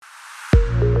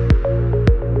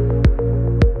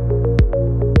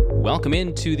Welcome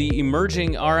into the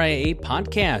Emerging RIA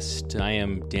podcast. I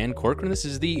am Dan Corcoran. This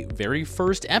is the very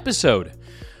first episode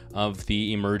of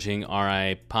the Emerging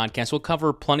RIA podcast. We'll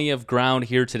cover plenty of ground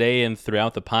here today and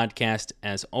throughout the podcast.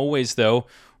 As always, though,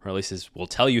 or at least as we'll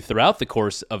tell you throughout the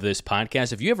course of this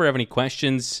podcast, if you ever have any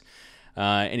questions,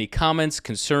 any comments,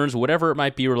 concerns, whatever it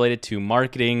might be related to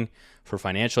marketing for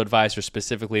financial advisors,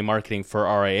 specifically marketing for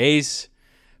RIAs,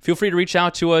 feel free to reach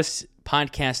out to us,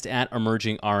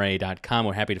 podcast@emergingria.com.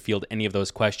 We're happy to field any of those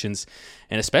questions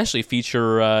and especially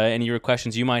feature any of your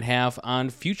questions you might have on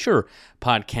future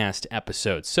podcast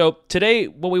episodes. So today,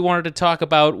 what we wanted to talk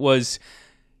about was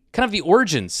kind of the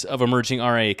origins of Emerging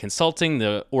RIA Consulting,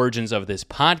 the origins of this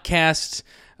podcast,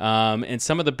 and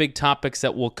some of the big topics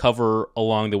that we'll cover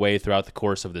along the way throughout the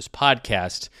course of this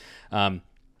podcast.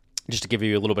 Just to give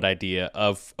you a little bit idea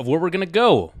of where we're going to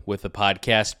go with the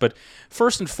podcast. But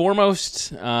first and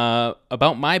foremost,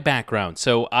 about my background.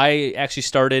 So I actually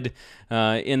started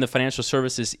in the financial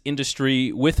services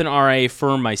industry with an RIA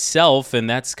firm myself, and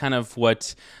that's kind of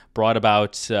what brought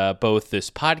about both this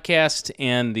podcast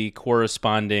and the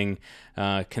corresponding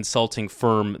consulting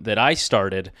firm that I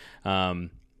started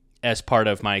as part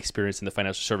of my experience in the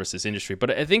financial services industry. But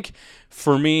I think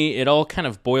for me, it all kind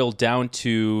of boiled down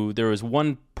to, there was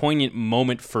one poignant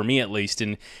moment for me, at least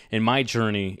in my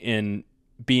journey in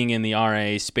being in the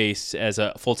RIA space as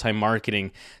a full-time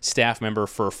marketing staff member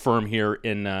for a firm here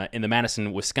in the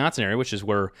Madison, Wisconsin area, which is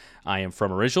where I am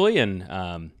from originally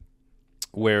and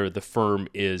where the firm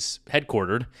is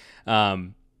headquartered.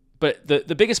 But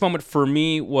the biggest moment for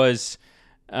me was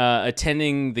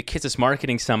attending the Kitces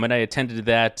Marketing Summit. I attended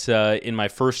that in my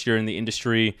first year in the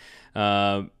industry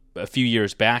a few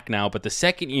years back now. But the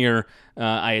second year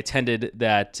I attended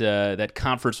that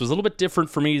conference was a little bit different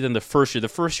for me than the first year. The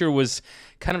first year was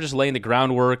kind of just laying the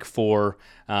groundwork for,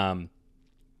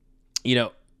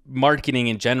 marketing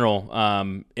in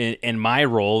general in my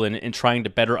role in trying to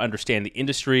better understand the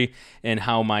industry and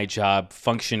how my job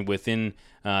functioned within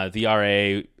the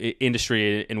RIA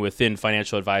industry and within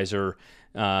financial advisory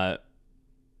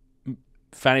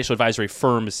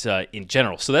firms in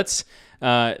general. So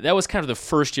that was kind of the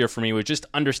first year for me, was just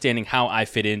understanding how I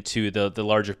fit into the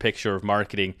larger picture of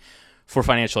marketing for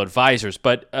financial advisors.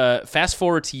 But fast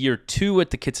forward to year 2 at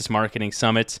the Kitces Marketing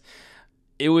Summit,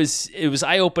 it was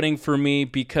eye-opening for me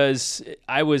because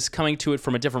I was coming to it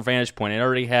from a different vantage point. I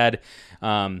already had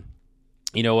a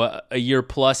year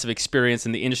plus of experience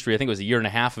in the industry. I think it was a year and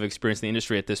a half of experience in the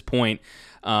industry at this point.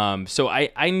 So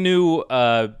I knew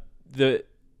the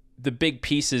big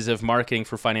pieces of marketing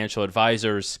for financial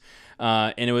advisors,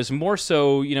 and it was more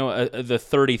so, the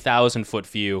 30,000-foot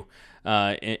view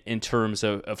in terms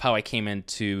of how I came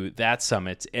into that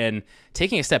summit. And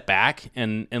taking a step back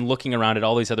and looking around at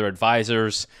all these other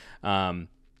advisors, the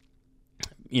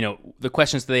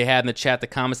questions that they had in the chat, the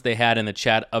comments they had in the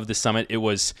chat of the summit, it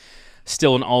was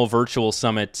still an all-virtual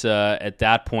summit at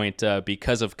that point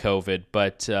because of COVID,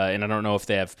 but and I don't know if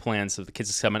they have plans of the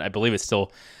Kitces Summit. I believe it's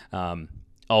still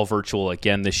all virtual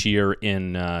again this year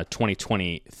in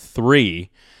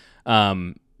 2023.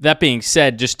 That being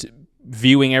said, just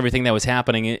viewing everything that was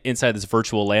happening inside this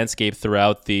virtual landscape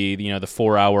throughout the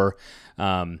 4-hour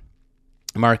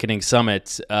marketing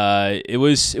summit, it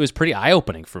was pretty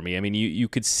eye-opening for me. I mean, you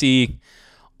could see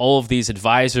all of these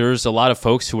advisors, a lot of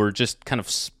folks who were just kind of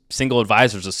single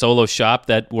advisors, a solo shop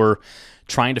that were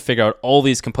trying to figure out all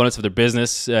these components of their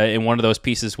business, and one of those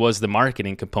pieces was the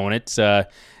marketing component.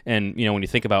 And when you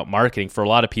think about marketing, for a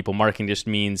lot of people, marketing just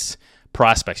means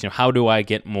prospects. How do I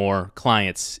get more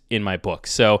clients in my book?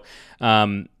 So,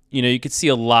 you could see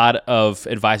a lot of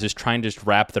advisors trying to just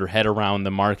wrap their head around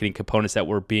the marketing components that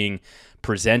were being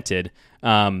presented.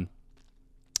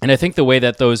 And I think the way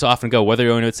that those often go,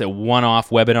 whether it's a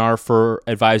one-off webinar for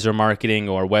advisor marketing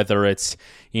or whether it's,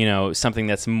 something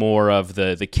that's more of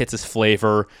the Kitces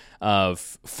flavor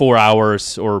of 4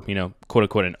 hours or, quote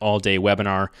unquote, an all-day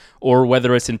webinar, or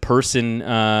whether it's in-person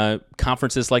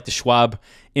conferences like the Schwab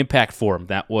Impact Forum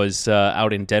that was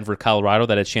out in Denver, Colorado,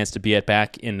 that I had a chance to be at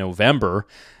back in November.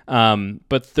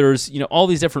 But there's, all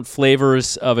these different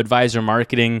flavors of advisor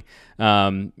marketing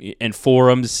and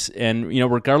forums, and,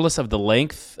 regardless of the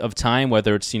length of time,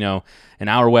 whether it's, an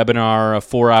hour webinar, a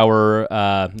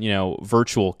 4-hour,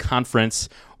 virtual conference,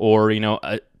 or,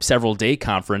 a several day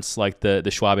conference like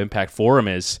the Schwab Impact Forum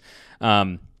is,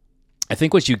 I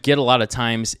think what you get a lot of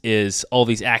times is all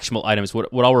these actionable items, what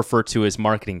I'll refer to as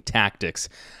marketing tactics.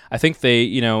 I think they,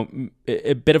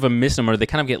 a bit of a misnomer. They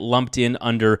kind of get lumped in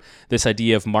under this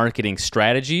idea of marketing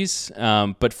strategies.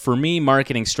 But for me,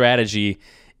 marketing strategy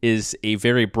is a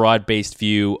very broad-based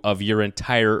view of your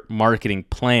entire marketing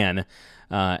plan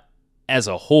as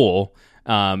a whole.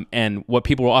 And what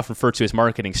people will often refer to as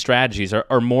marketing strategies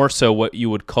are more so what you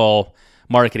would call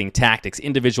marketing tactics,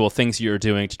 individual things you're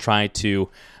doing to try to,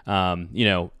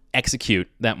 execute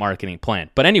that marketing plan.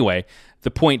 But anyway, the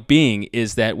point being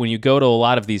is that when you go to a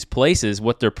lot of these places,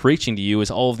 what they're preaching to you is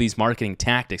all of these marketing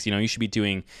tactics. You should be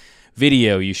doing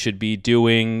video, you should be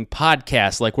doing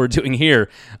podcasts like we're doing here.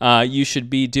 You should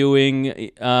be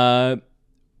doing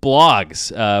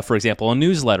blogs, for example, a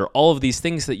newsletter, all of these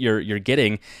things that you're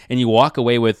getting, and you walk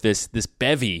away with this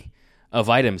bevy of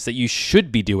items that you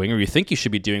should be doing or you think you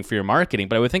should be doing for your marketing.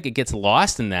 But I would think it gets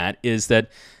lost in that is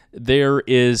that there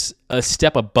is a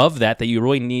step above that you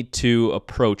really need to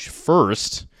approach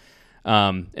first,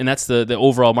 and that's the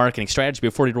overall marketing strategy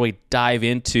before you really dive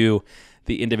into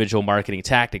the individual marketing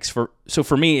tactics. So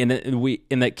for me, in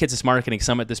that Kitces Marketing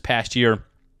Summit this past year,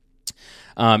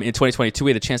 in 2022,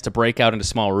 we had a chance to break out into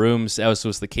small rooms. That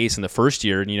was the case in the first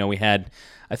year. And, we had,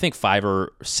 I think, 5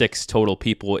 or 6 total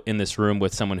people in this room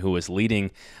with someone who was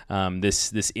leading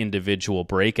this individual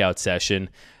breakout session.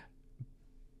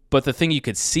 But the thing you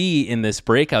could see in this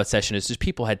breakout session is just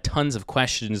people had tons of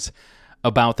questions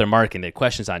about their marketing. They had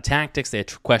questions on tactics. They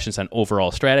had questions on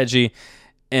overall strategy.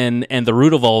 And the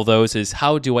root of all of those is,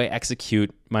 how do I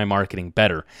execute my marketing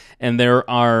better? And there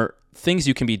are things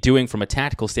you can be doing from a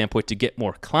tactical standpoint to get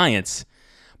more clients.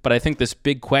 But I think this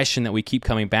big question that we keep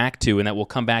coming back to, and that we'll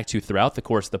come back to throughout the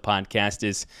course of the podcast,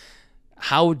 is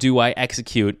how do I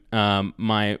execute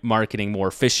my marketing more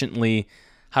efficiently?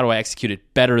 How do I execute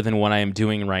it better than what I am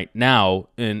doing right now?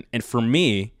 And for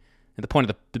me, and the point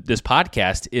of this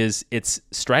podcast is it's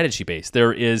strategy based.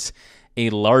 There is a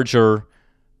larger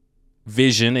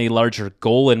vision, a larger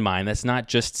goal in mind. That's not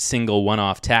just single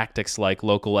one-off tactics like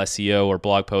local SEO or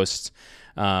blog posts,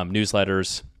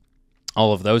 newsletters,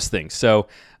 all of those things. So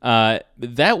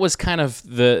that was kind of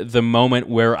the moment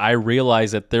where I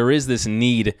realized that there is this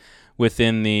need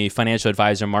within the financial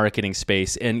advisor marketing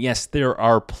space. And yes, there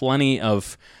are plenty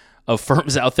of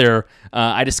firms out there.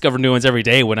 I discover new ones every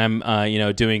day when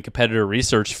I'm doing competitor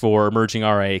research for emerging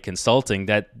RIA consulting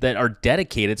that are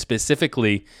dedicated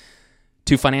specifically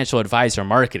to financial advisor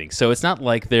marketing. So it's not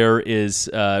like there is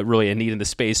really a need in the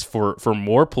space for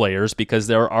more players, because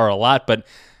there are a lot. But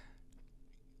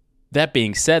that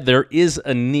being said, there is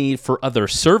a need for other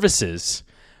services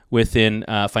within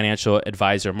financial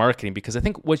advisor marketing, because I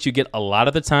think what you get a lot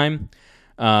of the time,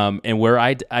 and where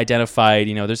I identified,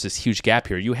 there's this huge gap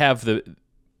here. You have the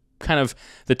kind of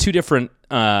the two different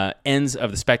ends of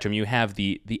the spectrum. You have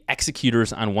the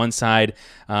executors on one side,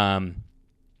 and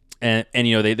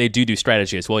they do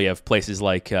strategy as well. You have places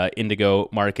like Indigo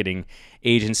Marketing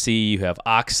Agency. You have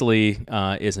Oxley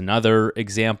is another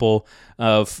example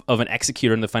of an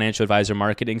executor in the financial advisor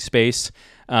marketing space.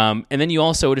 And then you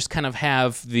also just kind of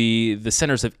have the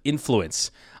centers of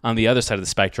influence on the other side of the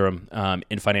spectrum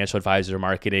in financial advisor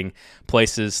marketing.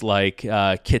 Places like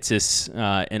Kitces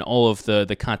and all of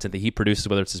the content that he produces,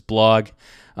 whether it's his blog,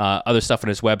 other stuff on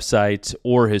his website,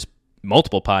 or his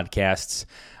multiple podcasts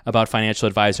about financial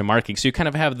advisor marketing. So you kind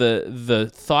of have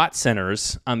the thought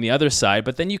centers on the other side,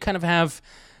 but then you kind of have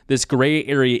this gray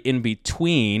area in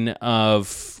between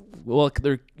of, well,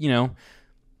 they're,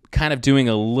 kind of doing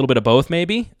a little bit of both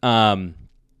maybe.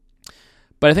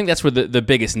 But I think that's where the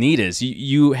biggest need is.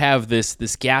 You have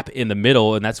this gap in the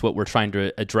middle, and that's what we're trying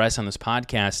to address on this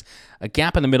podcast, a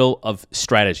gap in the middle of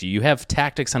strategy. You have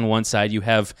tactics on one side, you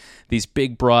have these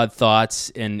big, broad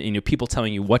thoughts, and people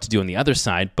telling you what to do on the other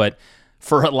side. But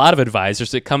for a lot of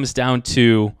advisors, it comes down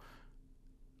to,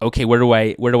 okay, where do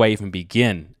I even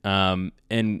begin? And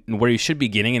where you should be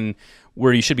beginning, and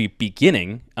where you should be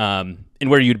beginning, and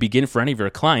where you'd begin for any of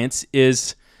your clients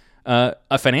is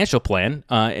a financial plan,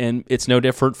 and it's no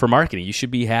different for marketing. You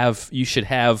should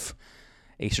have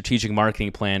a strategic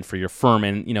marketing plan for your firm,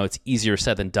 and it's easier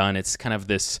said than done. It's kind of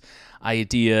this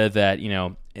idea that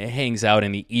it hangs out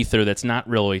in the ether that's not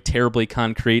really terribly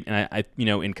concrete. And I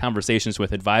in conversations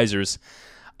with advisors,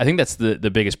 I think that's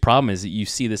the biggest problem, is that you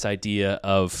see this idea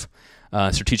of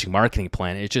strategic marketing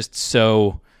plan. It's just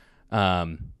so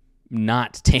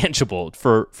not tangible,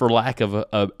 for lack of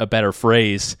a better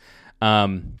phrase.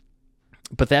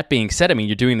 But that being said,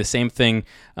 you're doing the same thing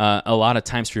a lot of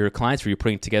times for your clients, where you're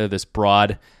putting together this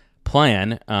broad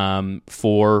plan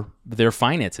for their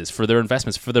finances, for their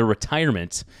investments, for their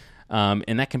retirement,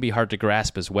 and that can be hard to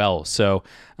grasp as well. So,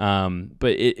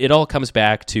 but it all comes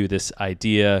back to this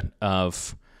idea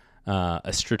of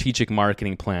a strategic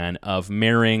marketing plan, of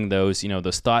marrying those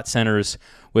thought centers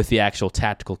with the actual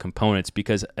tactical components,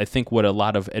 because I think what a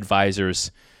lot of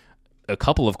advisors, a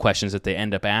couple of questions that they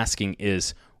end up asking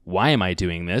is, why am I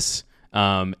doing this?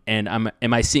 And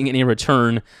am I seeing any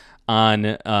return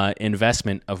on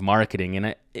investment of marketing.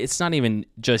 And it's not even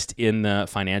just in the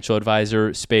financial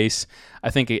advisor space. I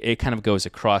think it kind of goes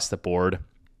across the board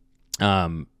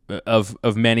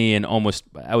of many and almost,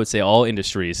 I would say, all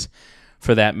industries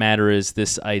for that matter, is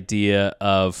this idea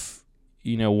of,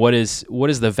 what is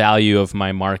the value of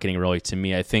my marketing really to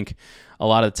me? I think a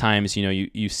lot of times,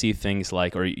 you see things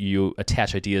like, or you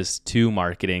attach ideas to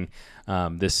marketing,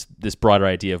 this broader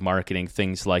idea of marketing,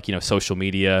 things like, social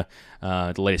media,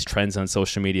 the latest trends on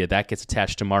social media, that gets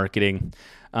attached to marketing.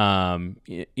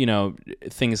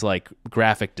 Things like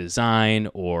graphic design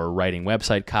or writing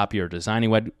website copy or designing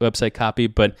website copy.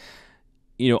 But,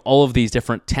 all of these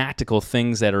different tactical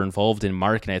things that are involved in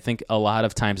marketing, I think a lot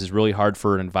of times is really hard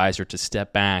for an advisor to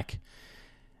step back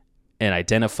and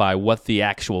identify what the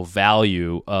actual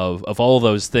value of all of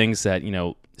those things that,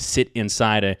 sit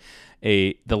inside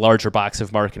the larger box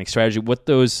of marketing strategy, what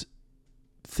those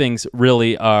things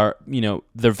really are,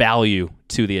 their value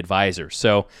to the advisor.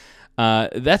 So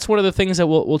that's one of the things that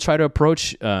we'll try to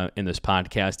approach in this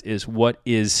podcast is what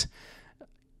is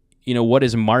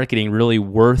marketing really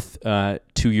worth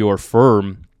to your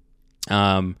firm,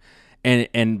 and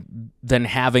then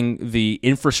having the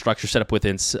infrastructure set up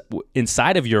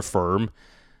inside of your firm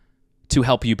to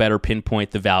help you better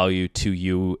pinpoint the value to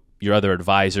your other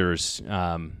advisors,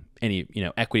 any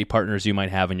equity partners you might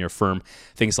have in your firm,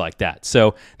 things like that.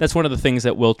 So that's one of the things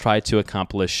that we'll try to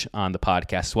accomplish on the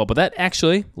podcast as well. But that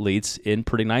actually leads in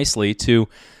pretty nicely to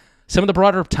some of the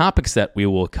broader topics that we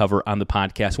will cover on the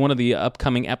podcast. One of the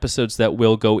upcoming episodes that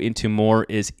we'll go into more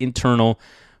is internal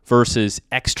versus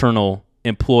external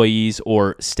employees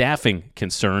or staffing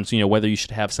concerns. Whether you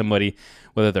should have somebody,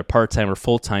 whether they're part-time or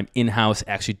full-time, in-house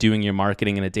actually doing your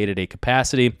marketing in a day-to-day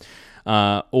capacity,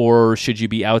 or should you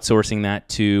be outsourcing that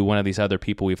to one of these other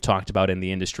people we've talked about in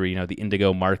the industry, the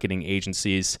indigo marketing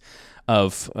agencies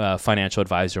of financial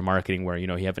advisor marketing, where,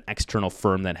 you have an external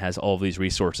firm that has all of these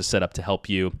resources set up to help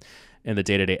you in the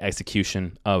day-to-day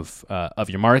execution of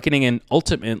your marketing and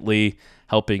ultimately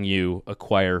helping you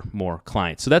acquire more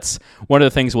clients. So that's one of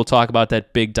the things we'll talk about,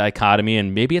 that big dichotomy,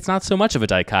 and maybe it's not so much of a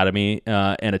dichotomy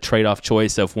and a trade-off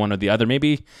choice of one or the other.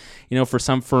 Maybe, for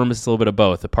some firms it's a little bit of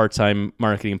both, a part-time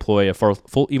marketing employee,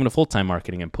 even a full-time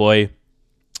marketing employee,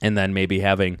 and then maybe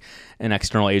having an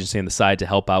external agency on the side to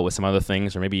help out with some other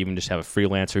things, or maybe even just have a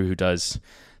freelancer who does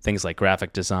things like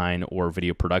graphic design or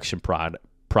video production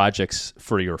projects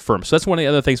for your firm. So that's one of the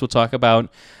other things we'll talk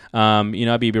about.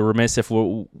 I'd be remiss if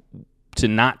to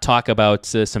not talk about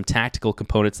some tactical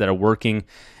components that are working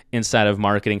inside of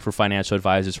marketing for financial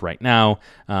advisors right now.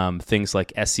 Things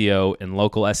like SEO and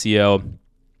local SEO,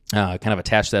 kind of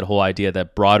attach that whole idea,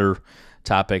 that broader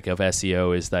topic of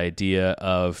SEO is the idea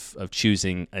of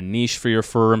choosing a niche for your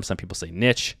firm. Some people say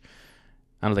niche.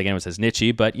 I don't think anyone says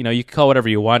niche, but you can call it whatever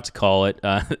you want to call it.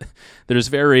 There's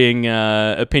varying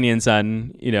opinions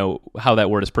on how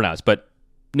that word is pronounced, but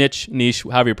niche,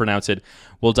 however you pronounce it,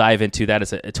 we'll dive into that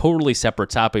as a totally separate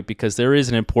topic, because there is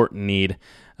an important need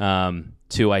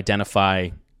to identify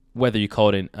whether you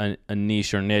call it a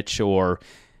niche or niche, or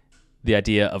the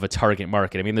idea of a target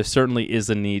market. I mean, there certainly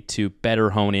is a need to better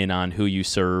hone in on who you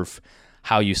serve,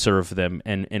 how you serve them,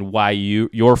 and why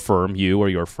your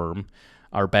firm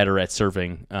are better at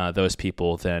serving those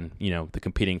people than the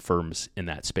competing firms in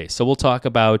that space. So we'll talk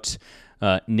about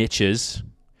niches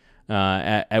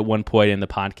at one point in the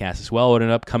podcast as well in an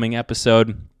upcoming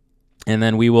episode. And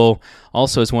then we will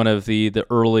also, as one of the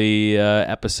early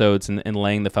episodes in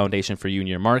laying the foundation for you and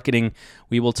your marketing,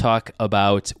 we will talk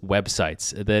about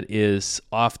websites. That is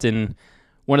often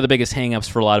one of the biggest hangups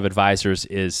for a lot of advisors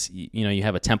is, you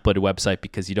have a templated website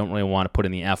because you don't really want to put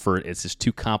in the effort. It's just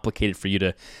too complicated for you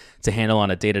to handle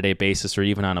on a day-to-day basis or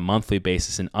even on a monthly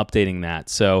basis in updating that.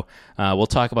 So we'll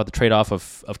talk about the trade-off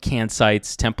of canned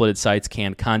sites, templated sites,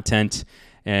 canned content,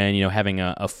 and having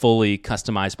a fully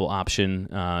customizable option,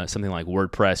 something like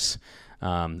WordPress,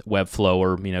 Webflow,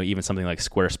 or even something like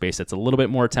Squarespace that's a little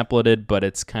bit more templated, but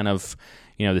it's kind of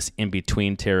this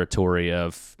in-between territory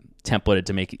of templated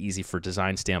to make it easy for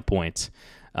design standpoint,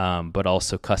 but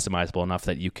also customizable enough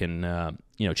that you can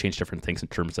change different things in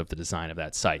terms of the design of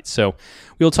that site. So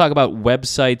we'll talk about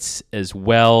websites as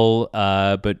well,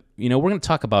 but we're going to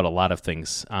talk about a lot of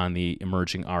things on the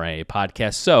Emerging RIA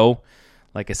podcast. So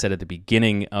like I said at the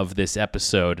beginning of this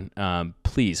episode,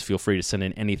 please feel free to send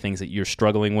in any things that you're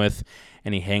struggling with,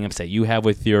 any hangups that you have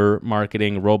with your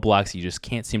marketing, roadblocks you just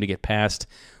can't seem to get past.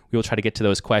 We will try to get to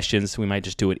those questions. We might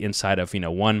just do it inside of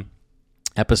one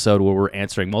episode where we're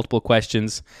answering multiple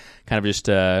questions, kind of just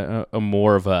a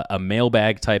more of a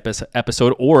mailbag type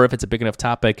episode, or if it's a big enough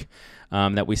topic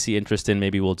that we see interest in,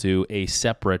 maybe we'll do a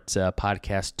separate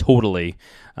podcast totally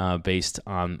based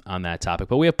on that topic.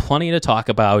 But we have plenty to talk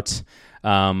about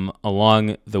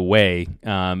along the way.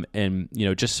 And,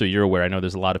 just so you're aware, I know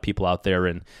there's a lot of people out there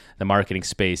in the marketing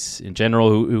space in general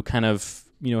who kind of,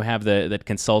 have that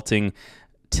consulting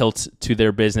tilt to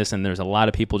their business, and there's a lot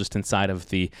of people just inside of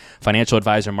the financial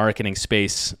advisor marketing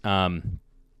space in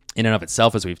and of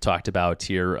itself, as we've talked about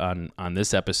here on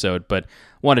this episode. But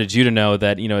wanted you to know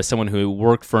that, as someone who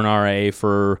worked for an RIA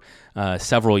for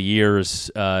several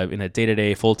years in a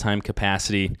day-to-day full-time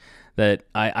capacity, that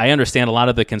I understand a lot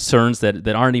of the concerns that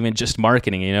aren't even just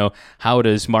marketing. How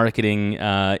does marketing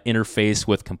interface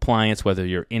with compliance, whether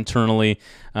you're internally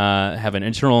have an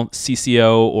internal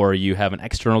CCO or you have an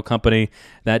external company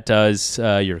that does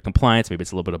your compliance? Maybe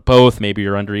it's a little bit of both. Maybe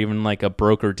you're under even like a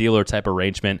broker-dealer type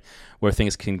arrangement where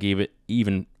things can give it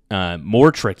even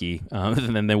more tricky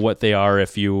than what they are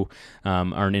if you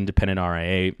are an independent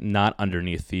RIA, not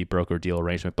underneath the broker-deal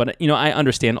arrangement. But, I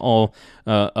understand all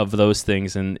of those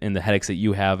things and the headaches that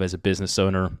you have as a business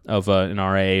owner of an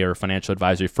RIA or financial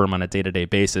advisory firm on a day-to-day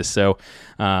basis. So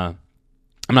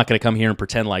I'm not going to come here and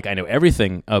pretend like I know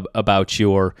everything about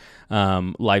your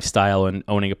lifestyle and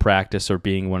owning a practice or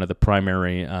being one of the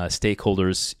primary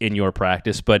stakeholders in your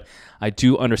practice, but I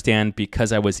do understand,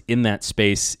 because I was in that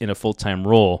space in a full-time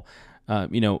role,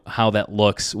 how that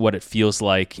looks, what it feels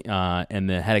like, and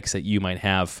the headaches that you might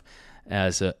have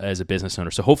as a business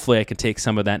owner. So hopefully I can take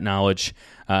some of that knowledge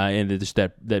and just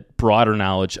that broader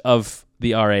knowledge of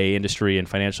the RIA industry and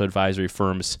financial advisory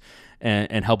firms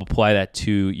and help apply that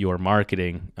to your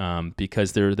marketing,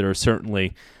 because there are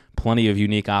certainly plenty of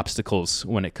unique obstacles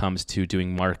when it comes to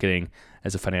doing marketing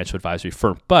as a financial advisory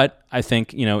firm. But I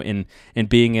think, in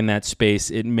being in that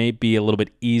space, it may be a little bit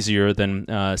easier than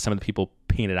some of the people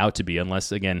paint it out to be,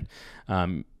 unless, again,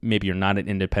 maybe you're not an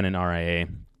independent RIA,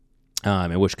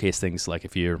 in which case things like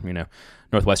if you're,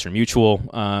 Northwestern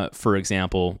Mutual, for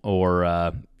example,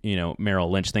 or,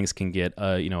 Merrill Lynch, things can get,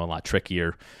 a lot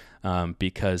trickier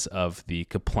because of the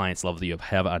compliance level that you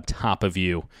have on top of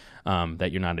you,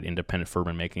 that you're not an independent firm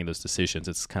in making those decisions.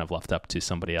 It's kind of left up to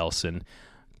somebody else, and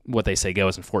what they say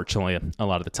goes, unfortunately, a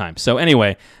lot of the time. So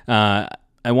anyway, I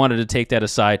wanted to take that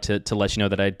aside to let you know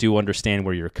that I do understand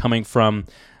where you're coming from,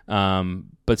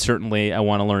 but certainly I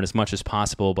want to learn as much as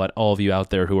possible about all of you out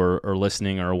there who are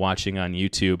listening or watching on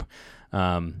YouTube,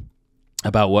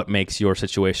 about what makes your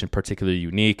situation particularly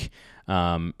unique,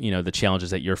 the challenges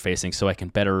that you're facing, so I can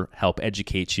better help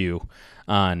educate you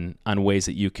on ways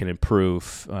that you can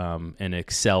improve and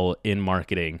excel in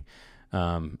marketing.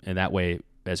 And that way,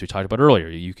 as we talked about earlier,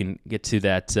 you can get to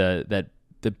the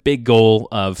big goal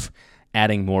of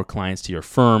adding more clients to your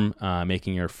firm,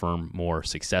 making your firm more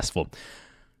successful.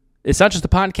 It's not just the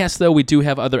podcast, though. We do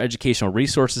have other educational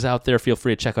resources out there. Feel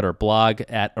free to check out our blog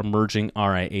at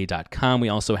emergingria.com. We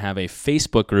also have a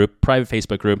Facebook group, private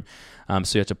Facebook group,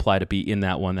 so you have to apply to be in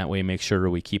that one. That way, make sure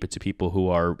we keep it to people who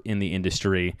are in the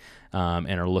industry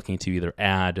and are looking to either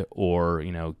add or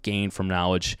gain from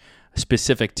knowledge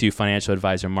specific to financial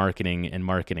advisor marketing and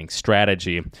marketing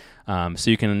strategy. So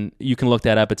you can look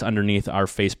that up. It's underneath our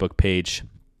Facebook page,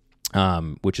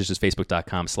 which is just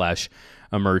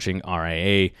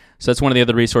facebook.com/emergingria. So that's one of the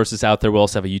other resources out there. We'll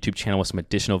also have a YouTube channel with some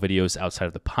additional videos outside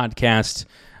of the podcast.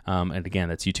 And again,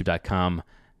 that's youtube.com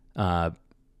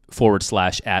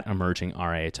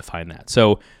 /@emergingria to find that.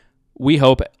 So we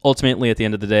hope ultimately at the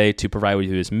end of the day to provide with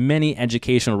you as many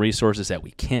educational resources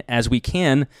as we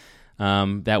can.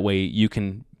 That way you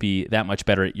can be that much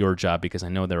better at your job, because I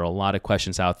know there are a lot of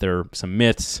questions out there, some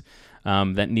myths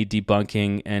that need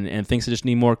debunking and things that just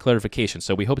need more clarification.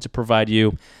 So we hope to provide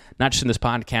you, not just in this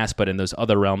podcast, but in those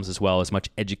other realms as well, as much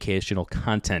educational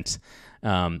content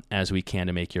as we can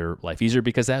to make your life easier,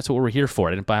 because that's what we're here for.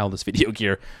 I didn't buy all this video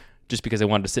gear just because I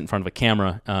wanted to sit in front of a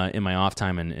camera in my off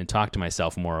time and talk to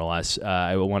myself, more or less.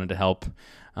 I wanted to help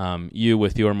you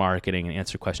with your marketing and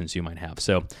answer questions you might have.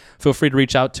 So feel free to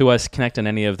reach out to us, connect on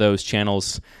any of those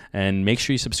channels, and make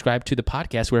sure you subscribe to the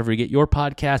podcast wherever you get your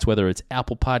podcast, whether it's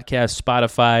Apple Podcasts,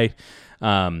 Spotify,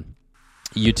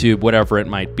 YouTube, whatever it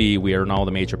might be. We are on all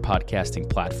the major podcasting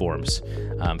platforms.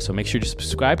 So make sure you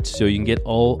subscribe so you can get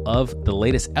all of the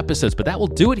latest episodes. But that will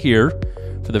do it here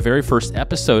for the very first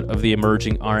episode of the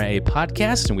Emerging RIA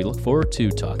podcast, and we look forward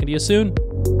to talking to you soon.